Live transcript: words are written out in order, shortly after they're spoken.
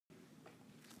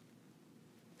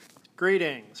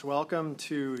Greetings. Welcome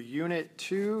to Unit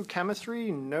 2 Chemistry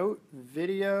Note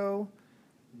Video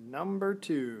number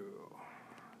 2.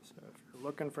 So if you're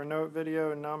looking for note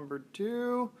video number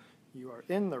 2, you are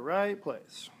in the right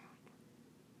place.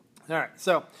 Alright,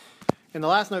 so in the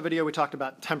last note video we talked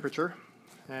about temperature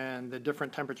and the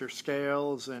different temperature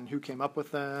scales and who came up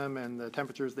with them and the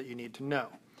temperatures that you need to know.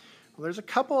 Well, there's a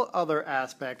couple other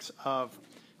aspects of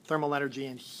thermal energy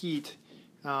and heat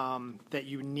that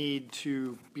you need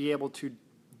to be able to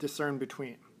discern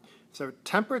between. So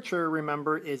temperature,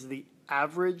 remember, is the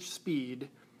average speed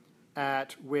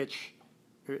at which,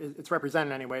 it's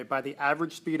represented anyway, by the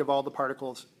average speed of all the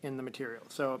particles in the material.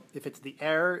 So if it's the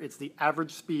air, it's the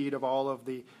average speed of all of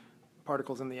the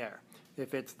particles in the air.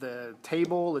 If it's the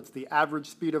table, it's the average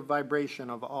speed of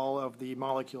vibration of all of the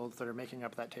molecules that are making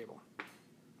up that table.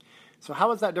 So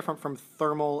how is that different from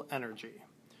thermal energy?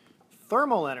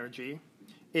 Thermal energy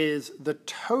is the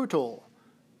total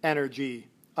energy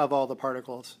of all the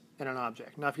particles in an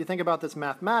object. Now, if you think about this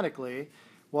mathematically,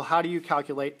 well, how do you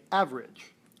calculate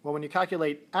average? Well, when you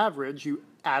calculate average, you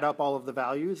add up all of the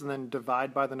values and then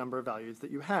divide by the number of values that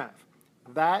you have.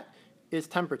 That is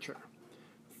temperature.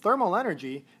 Thermal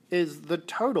energy is the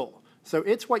total. So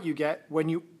it's what you get when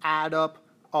you add up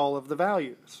all of the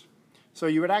values. So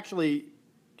you would actually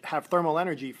have thermal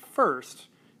energy first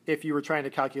if you were trying to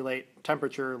calculate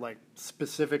temperature, like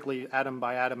specifically atom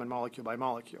by atom and molecule by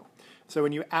molecule. So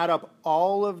when you add up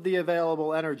all of the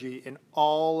available energy in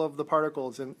all of the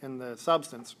particles in the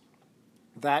substance,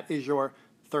 that is your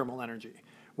thermal energy.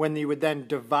 When you would then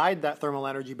divide that thermal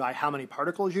energy by how many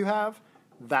particles you have,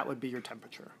 that would be your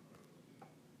temperature.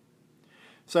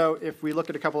 So if we look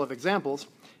at a couple of examples,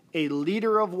 a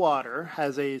liter of water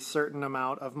has a certain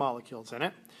amount of molecules in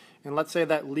it. And let's say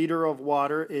that liter of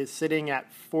water is sitting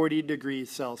at 40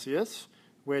 degrees Celsius,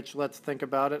 which, let's think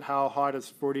about it, how hot is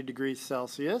 40 degrees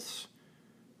Celsius?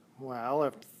 Well,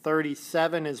 if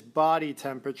 37 is body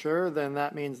temperature, then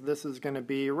that means this is going to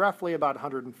be roughly about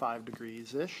 105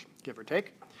 degrees-ish, give or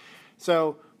take.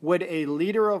 So would a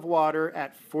liter of water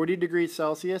at 40 degrees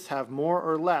Celsius have more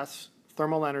or less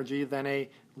thermal energy than a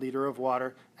liter of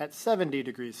water at 70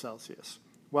 degrees Celsius?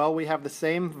 Well, we have the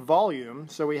same volume,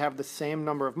 so we have the same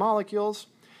number of molecules.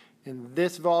 In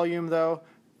this volume, though,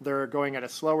 they're going at a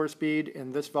slower speed.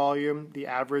 In this volume, the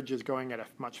average is going at a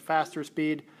much faster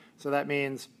speed. So that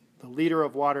means the liter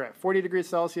of water at 40 degrees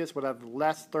Celsius would have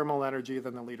less thermal energy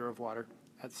than the liter of water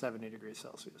at 70 degrees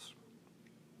Celsius.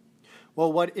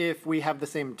 Well, what if we have the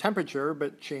same temperature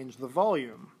but change the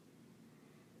volume?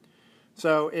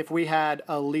 So if we had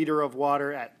a liter of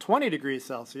water at 20 degrees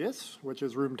Celsius, which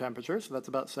is room temperature, so that's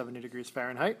about 70 degrees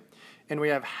Fahrenheit, and we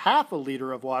have half a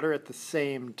liter of water at the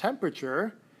same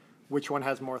temperature, which one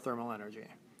has more thermal energy?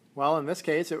 Well, in this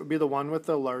case, it would be the one with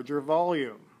the larger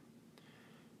volume,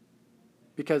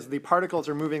 because the particles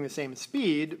are moving the same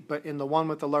speed, but in the one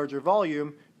with the larger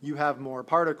volume, you have more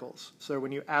particles. So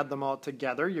when you add them all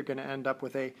together, you're going to end up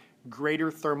with a greater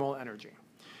thermal energy.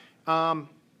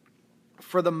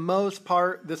 For the most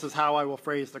part, this is how I will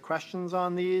phrase the questions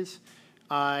on these.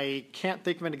 I can't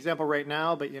think of an example right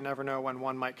now, but you never know when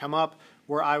one might come up,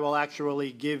 where I will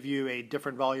actually give you a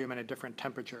different volume and a different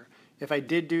temperature. If I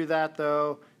did do that,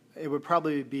 though, it would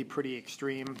probably be pretty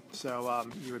extreme, so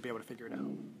you would be able to figure it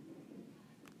out.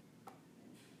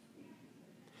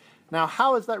 Now,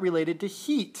 how is that related to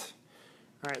heat?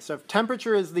 All right, so if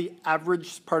temperature is the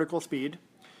average particle speed,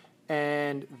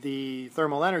 and the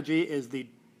thermal energy is the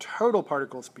total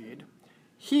particle speed,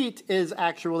 heat is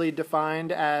actually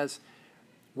defined as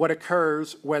what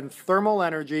occurs when thermal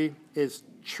energy is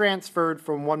transferred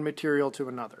from one material to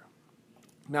another.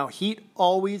 Now, heat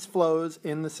always flows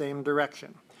in the same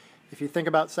direction. If you think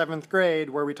about 7th grade,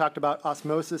 where we talked about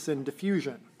osmosis and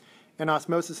diffusion. In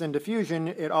osmosis and diffusion,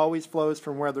 it always flows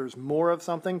from where there's more of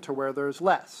something to where there's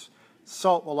less.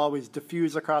 Salt will always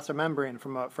diffuse across a membrane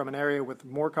from an area with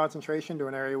more concentration to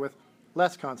an area with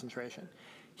less concentration.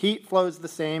 Heat flows the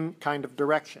same kind of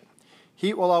direction.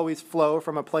 Heat will always flow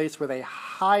from a place with a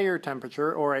higher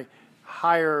temperature or a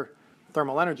higher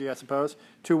thermal energy, I suppose,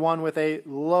 to one with a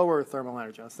lower thermal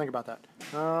energy. Let's think about that.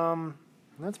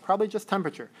 That's probably just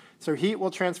temperature. So heat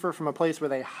will transfer from a place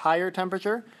with a higher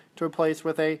temperature to a place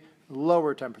with a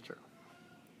lower temperature.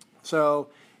 So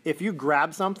if you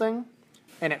grab something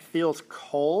and it feels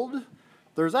cold,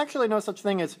 there's actually no such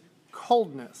thing as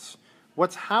coldness.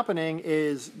 What's happening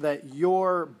is that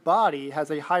your body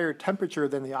has a higher temperature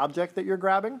than the object that you're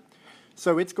grabbing.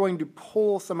 So it's going to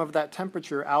pull some of that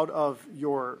temperature out of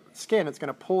your skin. It's going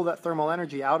to pull that thermal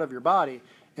energy out of your body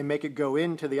and make it go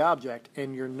into the object.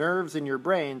 And your nerves in your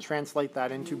brain translate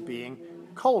that into being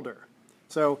colder.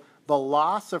 So the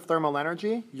loss of thermal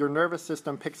energy, your nervous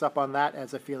system picks up on that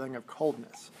as a feeling of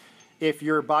coldness. If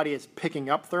your body is picking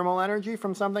up thermal energy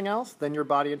from something else, then your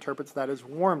body interprets that as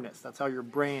warmness. That's how your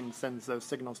brain sends those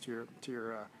signals to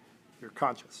your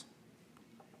conscious.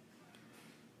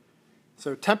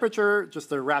 So temperature, just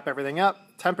to wrap everything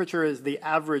up, temperature is the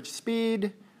average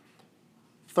speed,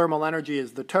 thermal energy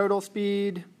is the total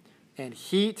speed, and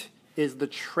heat is the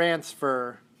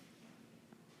transfer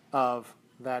of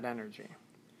that energy.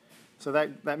 So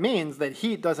that means that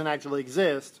heat doesn't actually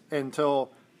exist until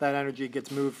that energy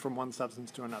gets moved from one substance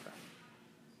to another.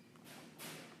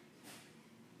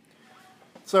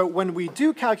 So when we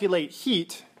do calculate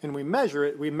heat and we measure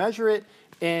it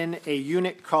in a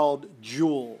unit called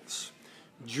joules.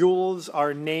 Joules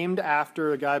are named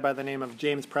after a guy by the name of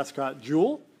James Prescott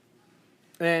Joule.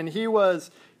 And he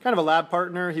was kind of a lab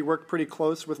partner. He worked pretty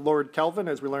close with Lord Kelvin,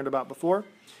 as we learned about before.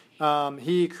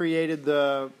 He created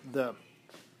the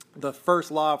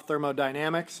first law of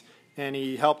thermodynamics, and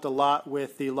he helped a lot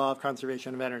with the law of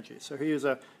conservation of energy. So he was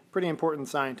a pretty important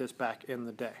scientist back in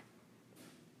the day.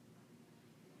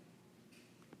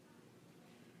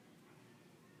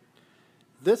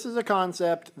 This is a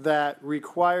concept that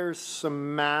requires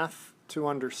some math to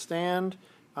understand.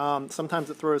 Sometimes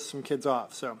it throws some kids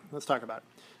off, so let's talk about it.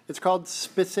 It's called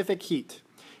specific heat.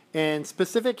 And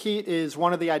specific heat is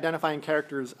one of the identifying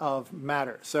characters of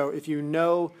matter. So if you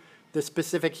know the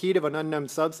specific heat of an unknown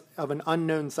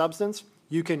substance,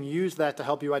 you can use that to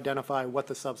help you identify what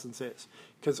the substance is.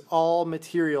 Because all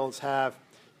materials have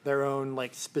their own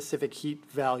specific heat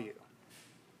value.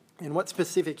 And what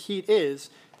specific heat is,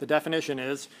 the definition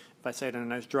is, if I say it in a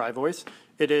nice dry voice,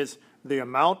 it is the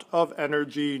amount of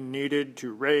energy needed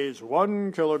to raise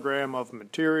 1 kilogram of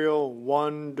material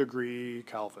 1 degree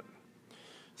Kelvin.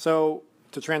 So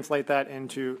to translate that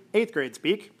into 8th grade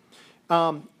speak,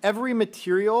 every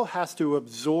material has to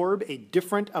absorb a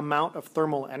different amount of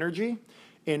thermal energy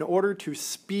in order to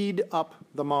speed up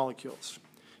the molecules.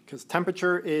 Because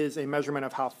temperature is a measurement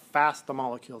of how fast the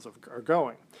molecules are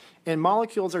going. And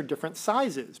molecules are different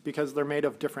sizes because they're made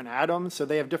of different atoms, so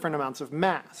they have different amounts of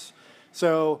mass.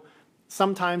 So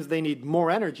sometimes they need more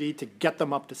energy to get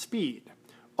them up to speed.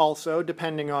 Also,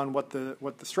 depending on what the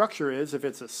structure is, if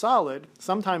it's a solid,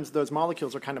 sometimes those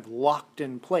molecules are kind of locked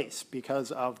in place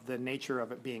because of the nature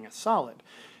of it being a solid.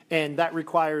 And that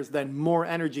requires then more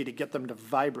energy to get them to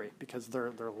vibrate because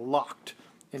they're locked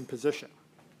in position.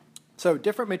 So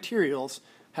different materials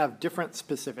have different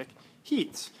specific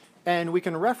heats. And we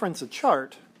can reference a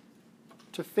chart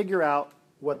to figure out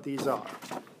what these are.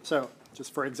 So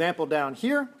just for example down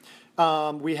here,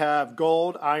 we have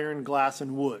gold, iron, glass,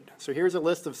 and wood. So here's a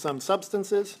list of some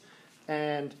substances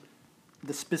and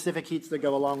the specific heats that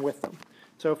go along with them.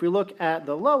 So if we look at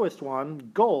the lowest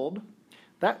one, gold,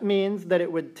 that means that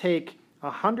it would take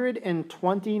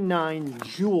 129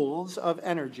 joules of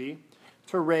energy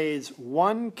to raise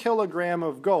 1 kilogram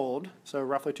of gold, so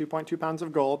roughly 2.2 pounds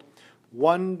of gold,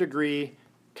 1 degree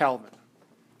Kelvin.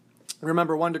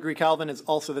 Remember, 1 degree Kelvin is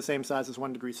also the same size as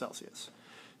 1 degree Celsius.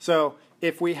 So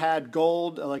if we had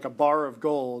gold, like a bar of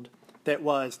gold, that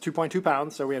was 2.2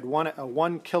 pounds, so we had a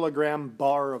 1 kilogram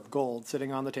bar of gold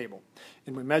sitting on the table,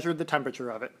 and we measured the temperature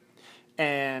of it,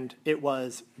 and it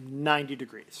was 90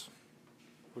 degrees.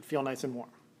 It would feel nice and warm.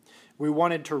 We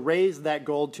wanted to raise that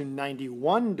gold to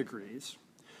 91 degrees.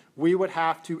 We would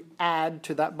have to add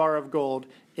to that bar of gold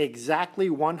exactly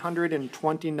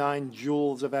 129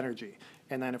 joules of energy.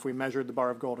 And then if we measured the bar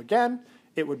of gold again,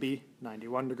 it would be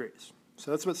 91 degrees.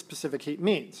 So that's what specific heat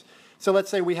means. So let's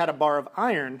say we had a bar of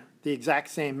iron, the exact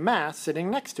same mass,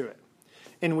 sitting next to it.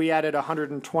 And we added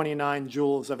 129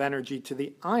 joules of energy to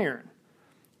the iron.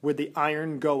 Would the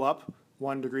iron go up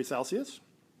 1 degree Celsius?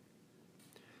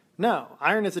 No,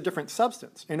 iron is a different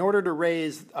substance. In order to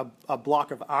raise a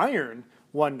block of iron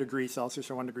 1 degree Celsius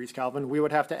or 1 degrees Kelvin, we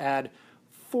would have to add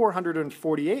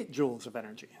 448 joules of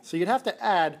energy. So you'd have to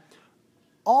add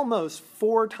almost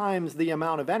 4 times the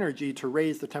amount of energy to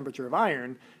raise the temperature of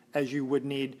iron as you would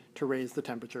need to raise the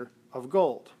temperature of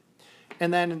gold.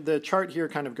 And then the chart here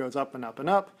kind of goes up and up and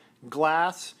up.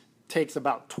 Glass takes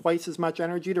about twice as much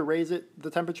energy to raise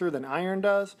the temperature than iron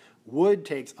does. Wood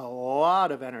takes a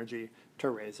lot of energy to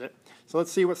raise it. So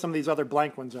let's see what some of these other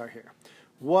blank ones are here.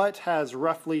 What has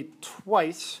roughly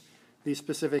twice the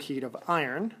specific heat of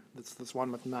iron? That's this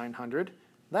one with 900.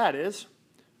 That is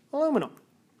aluminum.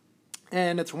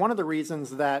 And it's one of the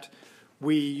reasons that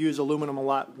we use aluminum a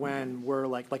lot when we're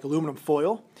like aluminum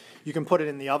foil. You can put it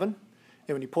in the oven,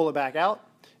 and when you pull it back out,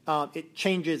 it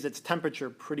changes its temperature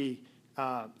pretty,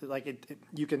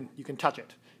 you can touch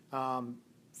it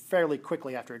fairly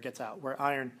quickly after it gets out, where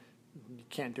iron, you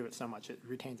can't do it so much. It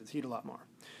retains its heat a lot more.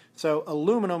 So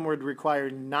aluminum would require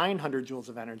 900 joules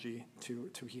of energy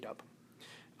to heat up.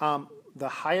 The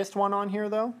highest one on here,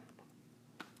 though,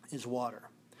 is water.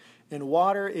 And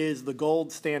water is the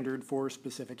gold standard for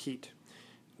specific heat.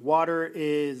 Water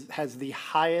has the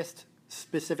highest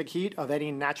specific heat of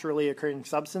any naturally occurring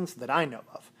substance that I know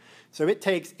of. So it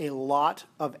takes a lot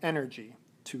of energy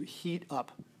to heat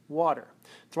up water.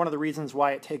 It's one of the reasons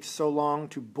why it takes so long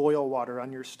to boil water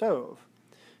on your stove,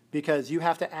 because you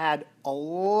have to add a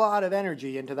lot of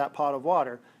energy into that pot of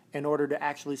water in order to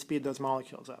actually speed those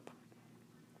molecules up.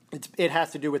 It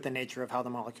has to do with the nature of how the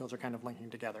molecules are kind of linking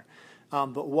together.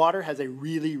 But water has a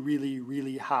really, really,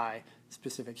 really high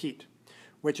specific heat,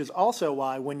 which is also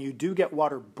why when you do get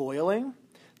water boiling,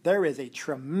 there is a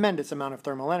tremendous amount of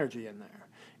thermal energy in there.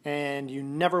 And you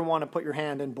never want to put your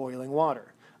hand in boiling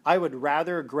water. I would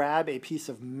rather grab a piece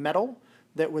of metal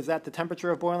that was at the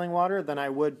temperature of boiling water than I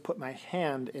would put my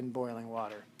hand in boiling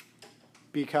water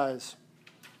because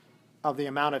of the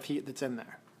amount of heat that's in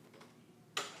there.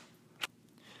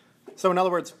 So in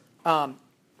other words,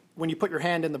 when you put your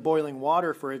hand in the boiling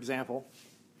water, for example,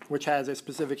 which has a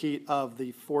specific heat of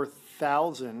the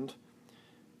 4,000,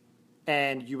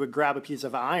 and you would grab a piece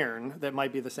of iron that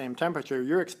might be the same temperature,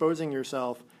 you're exposing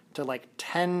yourself to like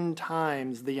 10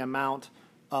 times the amount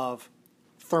of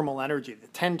thermal energy,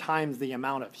 10 times the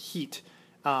amount of heat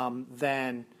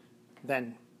than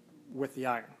with the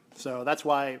iron. So that's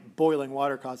why boiling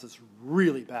water causes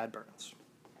really bad burns.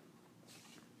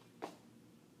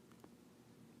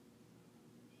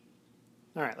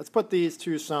 All right, let's put these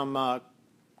to some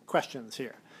questions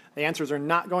here. The answers are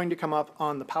not going to come up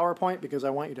on the PowerPoint because I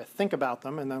want you to think about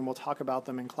them, and then we'll talk about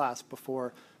them in class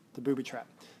before the booby trap.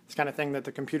 It's the kind of thing that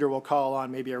the computer will call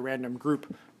on maybe a random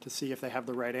group to see if they have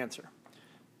the right answer.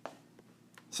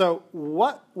 So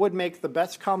what would make the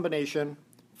best combination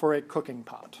for a cooking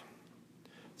pot?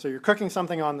 So you're cooking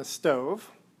something on the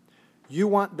stove. You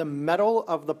want the metal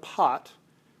of the pot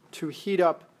to heat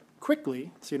up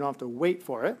quickly so you don't have to wait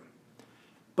for it,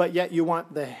 but yet you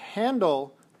want the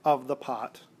handle of the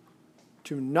pot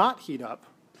to not heat up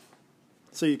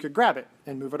so you could grab it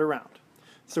and move it around.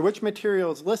 So which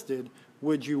materials listed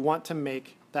would you want to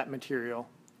make that material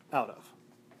out of?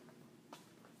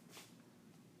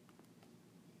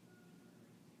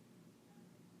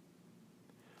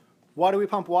 Why do we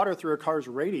pump water through a car's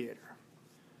radiator?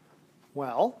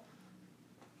 Well,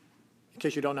 in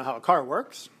case you don't know how a car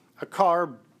works, a car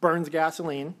burns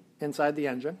gasoline inside the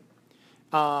engine.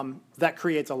 That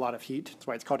creates a lot of heat. That's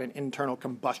why it's called an internal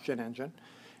combustion engine.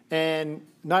 And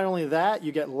not only that,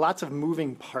 you get lots of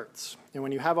moving parts. And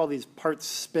when you have all these parts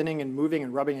spinning and moving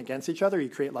and rubbing against each other, you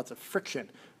create lots of friction,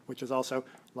 which is also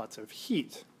lots of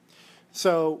heat.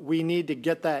 So we need to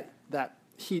get that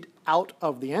heat out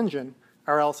of the engine,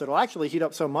 or else it'll actually heat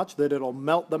up so much that it'll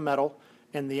melt the metal,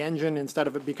 and the engine, instead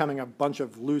of it becoming a bunch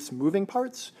of loose moving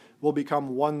parts, will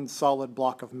become one solid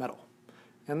block of metal.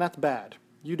 And that's bad.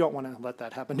 You don't want to let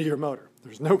that happen to your motor.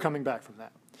 There's no coming back from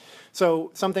that.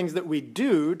 So some things that we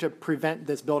do to prevent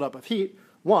this buildup of heat: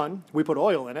 one, we put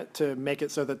oil in it to make it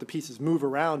so that the pieces move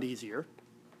around easier,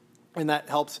 and that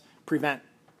helps prevent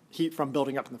heat from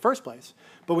building up in the first place.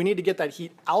 But we need to get that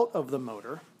heat out of the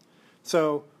motor,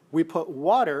 so we put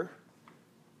water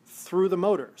through the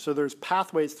motor. So there's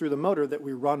pathways through the motor that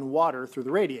we run water through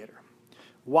the radiator.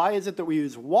 Why is it that we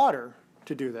use water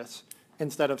to do this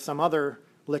instead of some other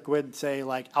liquid, say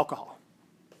like alcohol?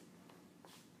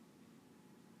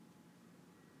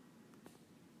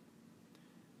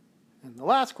 And the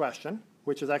last question,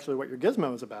 which is actually what your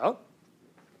gizmo is about,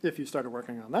 if you started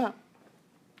working on that: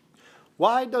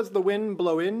 why does the wind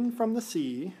blow in from the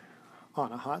sea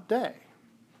on a hot day?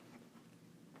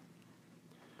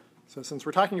 So since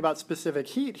we're talking about specific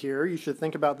heat here, you should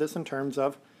think about this in terms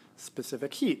of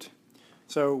specific heat.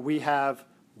 So we have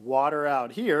water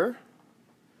out here,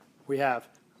 we have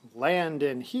land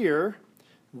in here.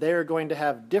 They're going to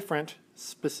have different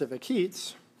specific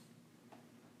heats.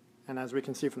 And as we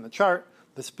can see from the chart,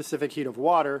 the specific heat of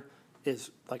water is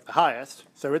like the highest.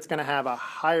 So it's going to have a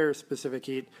higher specific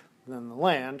heat than the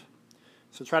land.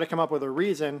 So try to come up with a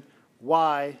reason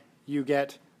why you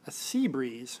get a sea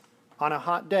breeze on a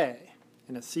hot day.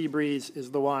 And a sea breeze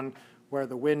is the one where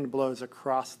the wind blows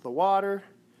across the water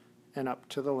and up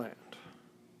to the land.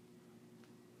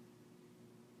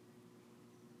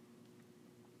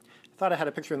 I thought I had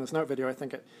a picture in this note video. I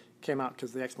think it came out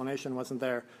because the explanation wasn't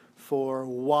there for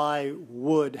why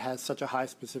wood has such a high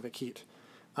specific heat.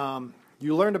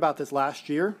 You learned about this last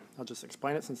year. I'll just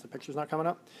explain it since the picture's not coming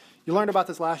up. You learned about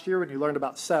this last year when you learned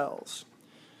about cells.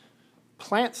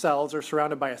 Plant cells are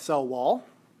surrounded by a cell wall.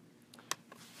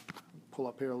 Pull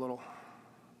up here a little.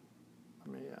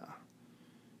 Let me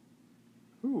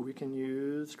Ooh, we can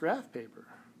use graph paper.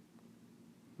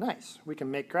 Nice. We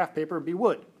can make graph paper be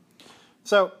wood.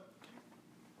 So,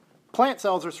 plant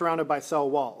cells are surrounded by cell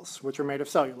walls, which are made of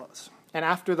cellulose. And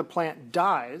after the plant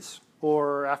dies,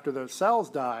 or after those cells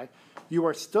die, you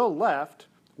are still left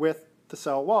with the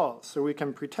cell walls. So we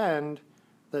can pretend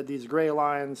that these gray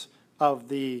lines of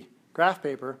the graph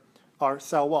paper are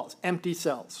cell walls, empty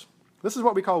cells. This is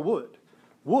what we call wood.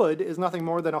 Wood is nothing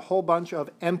more than a whole bunch of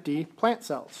empty plant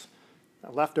cells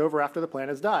left over after the plant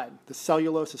has died. The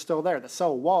cellulose is still there. The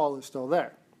cell wall is still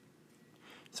there.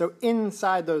 So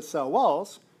inside those cell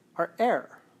walls are air.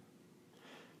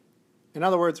 In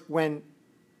other words, when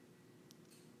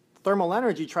thermal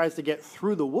energy tries to get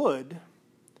through the wood,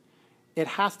 it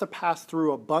has to pass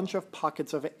through a bunch of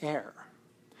pockets of air.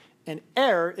 And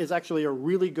air is actually a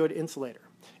really good insulator.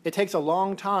 It takes a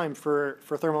long time for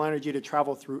thermal energy to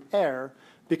travel through air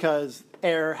because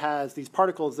air has these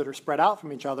particles that are spread out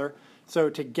from each other. So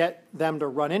to get them to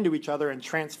run into each other and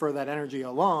transfer that energy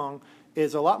along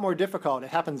is a lot more difficult. It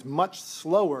happens much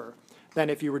slower than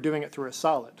if you were doing it through a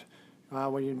solid.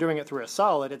 When you're doing it through a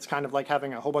solid, it's kind of like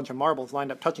having a whole bunch of marbles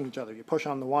lined up touching each other. You push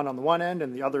on the one end,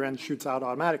 and the other end shoots out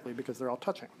automatically because they're all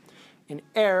touching. In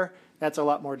air, that's a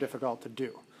lot more difficult to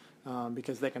do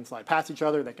because they can slide past each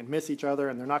other, they can miss each other,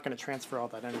 and they're not going to transfer all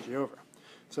that energy over.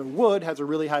 So wood has a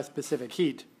really high specific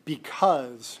heat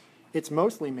because it's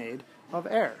mostly made of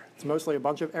air. It's mostly a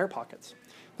bunch of air pockets.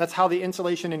 That's how the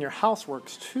insulation in your house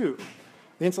works too.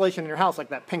 The insulation in your house, like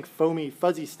that pink foamy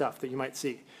fuzzy stuff that you might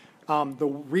see, the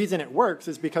reason it works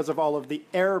is because of all of the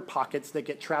air pockets that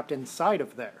get trapped inside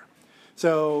of there.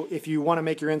 So if you want to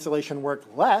make your insulation work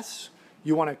less,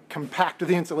 you want to compact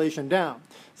the insulation down.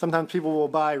 Sometimes people will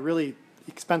buy really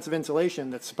expensive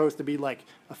insulation that's supposed to be like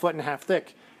 1.5 feet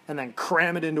thick and then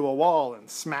cram it into a wall and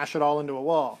smash it all into a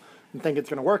wall and think it's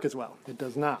going to work as well. It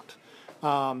does not.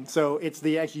 So it's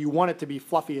you want it to be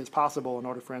fluffy as possible in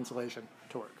order for insulation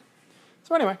to work.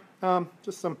 So anyway,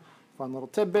 just some fun little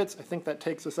tidbits. I think that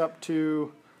takes us up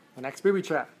to the next booby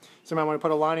trap. So you might want to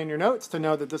put a line in your notes to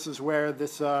know that this is where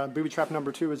this booby trap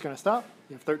number 2 is going to stop.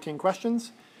 You have 13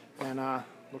 questions, and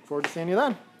look forward to seeing you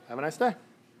then. Have a nice day.